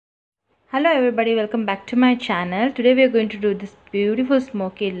Hello everybody, welcome back to my channel. Today we are going to do this beautiful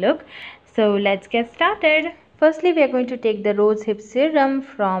smoky look. So let's get started. Firstly, we are going to take the rose hip serum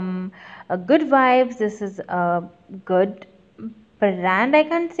from Good Vibes. This is a good brand, I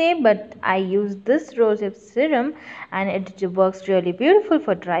can't say, but I use this rose hip serum and it works really beautiful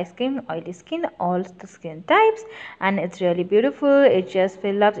for dry skin, oily skin, all the skin types, and it's really beautiful. It just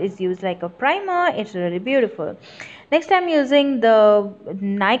fills up, it's used like a primer. It's really beautiful. Next, I'm using the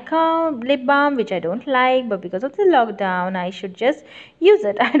Nykaa lip balm, which I don't like, but because of the lockdown I should just use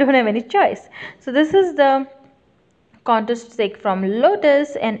it. I don't have any choice. So this is the contour stick from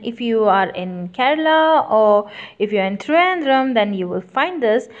Lotus, and if you are in Kerala or if you're in Trivandrum, then you will find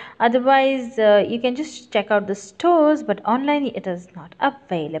this. Otherwise you can just check out the stores, but online it is not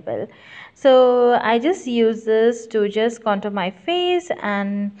available. So I just use this to just contour my face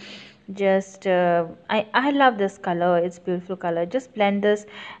and just I love this color. It's beautiful color. Just blend this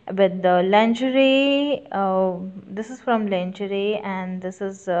with the lingerie. This is from lingerie, and this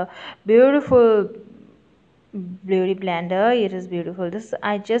is a beautiful beauty blender. It is beautiful. This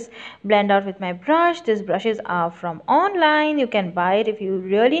I just blend out with my brush. These brushes are from online. You can buy it if you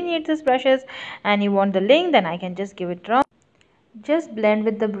really need these brushes and you want the link, then I can just give it wrong. Just blend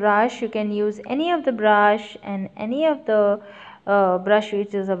with the brush. You can use any of the brush and any of the brush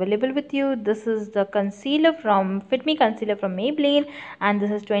which is available with you. This is the concealer from Fit Me concealer from Maybelline, and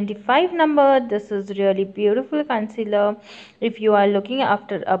this is 25 number. This is really beautiful concealer. If you are looking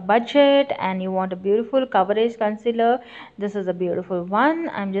after a budget and you want a beautiful coverage concealer, this is a beautiful one.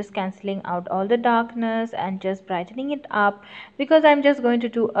 I'm just cancelling out all the darkness and just brightening it up because I'm just going to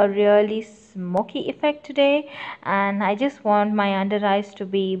do a really smoky effect today, and I just want my under eyes to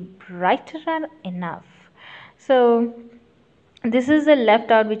be brighter enough. So this is the left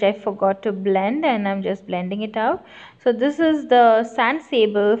out which I forgot to blend, and I'm just blending it out. So this is the Sand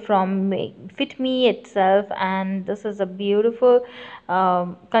Sable from Fit Me itself, and this is a beautiful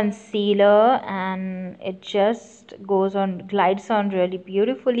concealer, and it just glides on really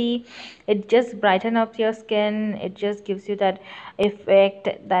beautifully. It just brighten up your skin. It just gives you that effect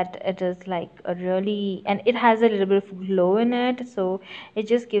that it is like a really, and it has a little bit of glow in it. So it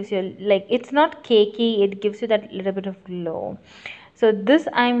just gives you, like, it's not cakey, it gives you that little bit of glow. So this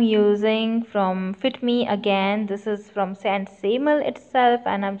I'm using from Fit Me again. This is from Saint Samuel itself,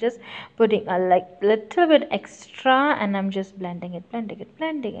 and I'm just putting a like little bit extra, and I'm just blending it.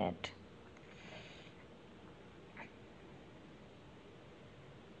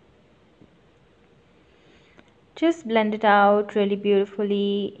 Just blend it out really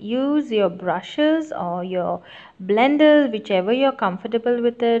beautifully. Use your brushes or your blenders, whichever you're comfortable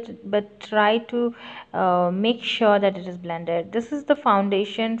with it, but try to make sure that it is blended. This is the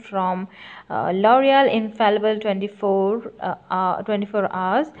foundation from L'Oreal Infallible 24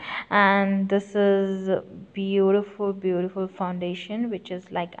 hours, and this is beautiful foundation, which is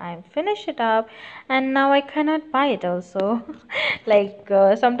like I'm finished it up and now I cannot buy it also. Like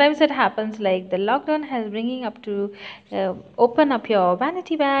sometimes it happens, like the lockdown has bringing up to open up your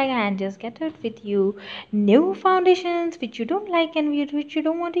vanity bag and just get it with you new foundations which you don't like and which you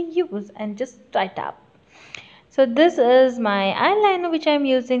don't want to use, and just try it up. So this is my eyeliner which I'm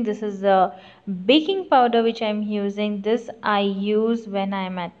using. This is the baking powder which I'm using. This I use when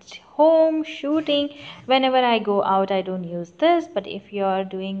I'm at home shooting. Whenever I go out I don't use this, but if you are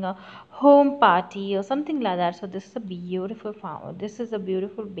doing a home party or something like that, so this is a beautiful powder. This is a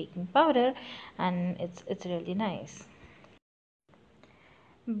beautiful baking powder, and it's really nice.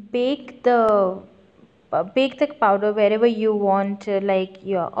 Bake the bake the powder wherever you want, like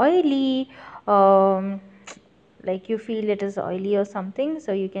you're oily, um, like you feel it is oily or something,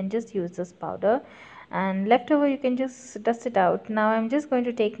 so you can just use this powder, and leftover you can just dust it out. Now I'm just going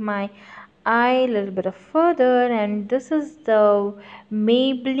to take my eye a little bit of further, and this is the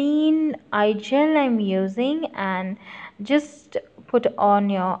Maybelline eye gel I'm using, and just put on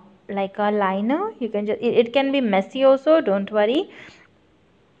your like a liner. You can just it can be messy also, don't worry.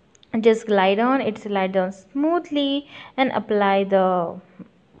 Just glide on it, slide down smoothly and apply the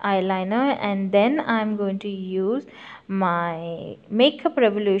eyeliner, and then I'm going to use my Makeup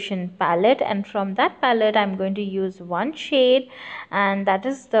Revolution palette, and from that palette I'm going to use one shade, and that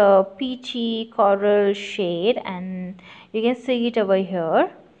is the peachy coral shade, and you can see it over here.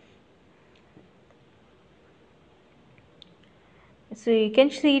 So you can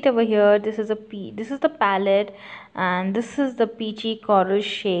see it over here. This is this is the palette, and this is the peachy coral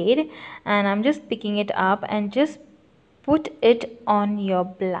shade, and I'm just picking it up and just put it on your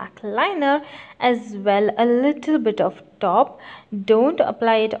black liner as well, a little bit of top. Don't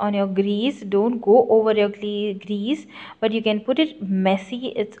apply it on your grease, don't go over your grease, but you can put it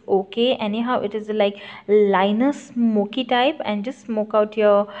messy, it's okay. Anyhow, it is like liner smoky type, and just smoke out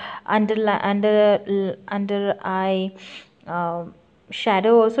your under eye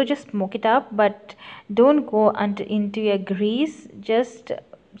shadow also. Just smoke it up, but don't go into your grease. Just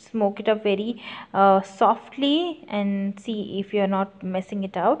smoke it up very softly and see if you're not messing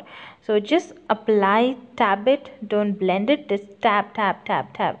it out. So just apply, tap it, don't blend it, just tap tap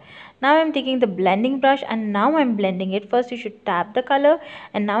tap tap. Now I'm taking the blending brush and now I'm blending it. First you should tap the color,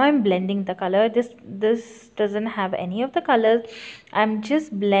 and now I'm blending the color. This doesn't have any of the colors. I'm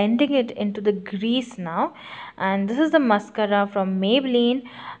just blending it into the grease now. And this is the mascara from Maybelline,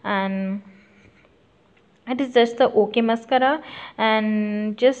 and it is just the OK mascara.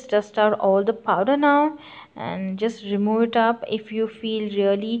 And just dust out all the powder now and just remove it up. If you feel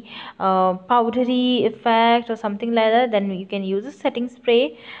really powdery effect or something like that, then you can use a setting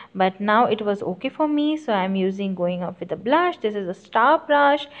spray, but now it was okay for me, so I'm going up with a blush. This is a star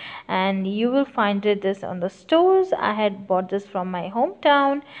brush, and you will find this on the stores. I had bought this from my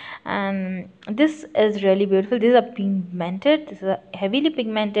hometown, and this is really beautiful. These are pigmented, this is a heavily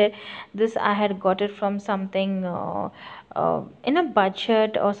pigmented. This I had got it from something in a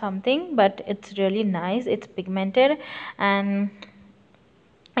budget or something, but it's really nice. It's pigmented and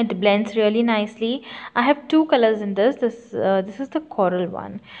it blends really nicely. I have two colors in this is the coral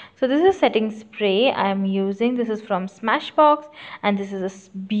one. So this is setting spray I am using. This is from Smashbox, and this is a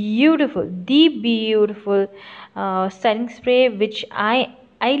beautiful, the beautiful setting spray which I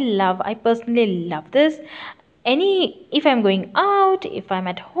love. I personally love this. If I'm going out, if I'm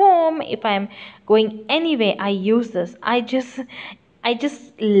at home, if I'm going anywhere, I use this. I just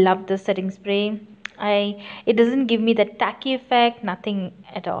love the setting spray. It doesn't give me the tacky effect, nothing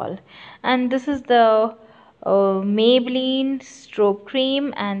at all. And this is the Maybelline strobe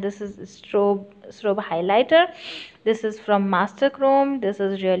cream, and this is strobe highlighter. This is from mastercrome. This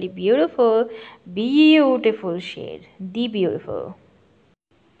is really beautiful, beautiful shade, the beautiful.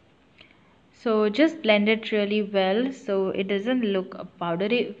 So just blend it really well so it doesn't look a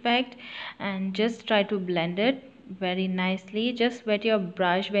powdery effect, and just try to blend it very nicely. Just wet your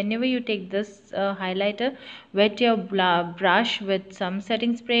brush whenever you take this highlighter. Wet your brush with some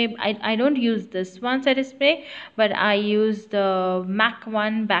setting spray. I don't use this one setting spray, but I use the MAC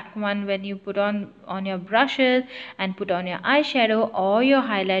one, back one. When you put on your brushes and put on your eyeshadow or your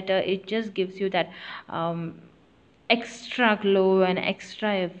highlighter, it just gives you that extra glow and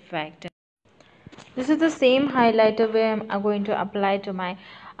extra effect. This is the same highlighter where I'm going to apply to my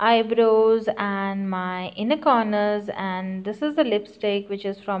eyebrows and my inner corners. And this is the lipstick which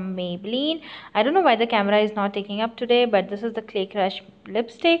is from Maybelline. I don't know why the camera is not taking up today, but this is the Clay Crush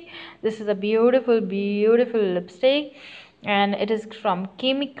lipstick. This is a beautiful, beautiful lipstick, and it is from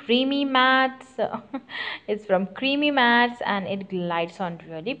creamy mattes. It's from creamy mattes, and it glides on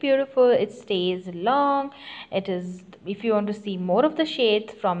really beautiful. It stays long. It is, if you want to see more of the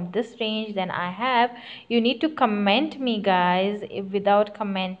shades from this range than I have, you need to comment me, guys. Without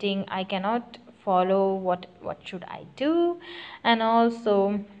commenting, I cannot follow what should I do. And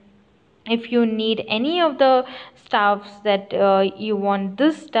also, if you need any of the stuffs that you want,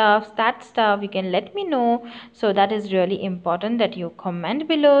 this stuff, that stuff, you can let me know. So that is really important that you comment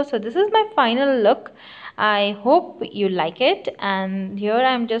below. So this is my final look. I hope you like it. And here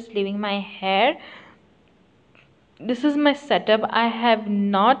I'm just leaving my hair. This is my setup. I have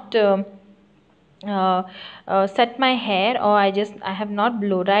not set my hair, or I have not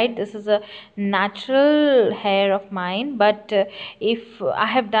blow dried. This is a natural hair of mine, but if I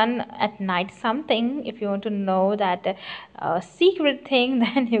have done at night something, if you want to know that secret thing,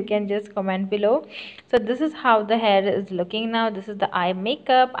 then you can just comment below. So this is how the hair is looking now. This is the eye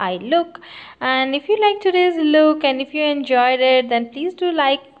makeup, eye look. And if you like today's look and if you enjoyed it, then please do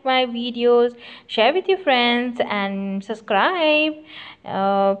like my videos, share with your friends, and subscribe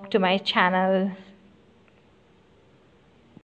to my channel.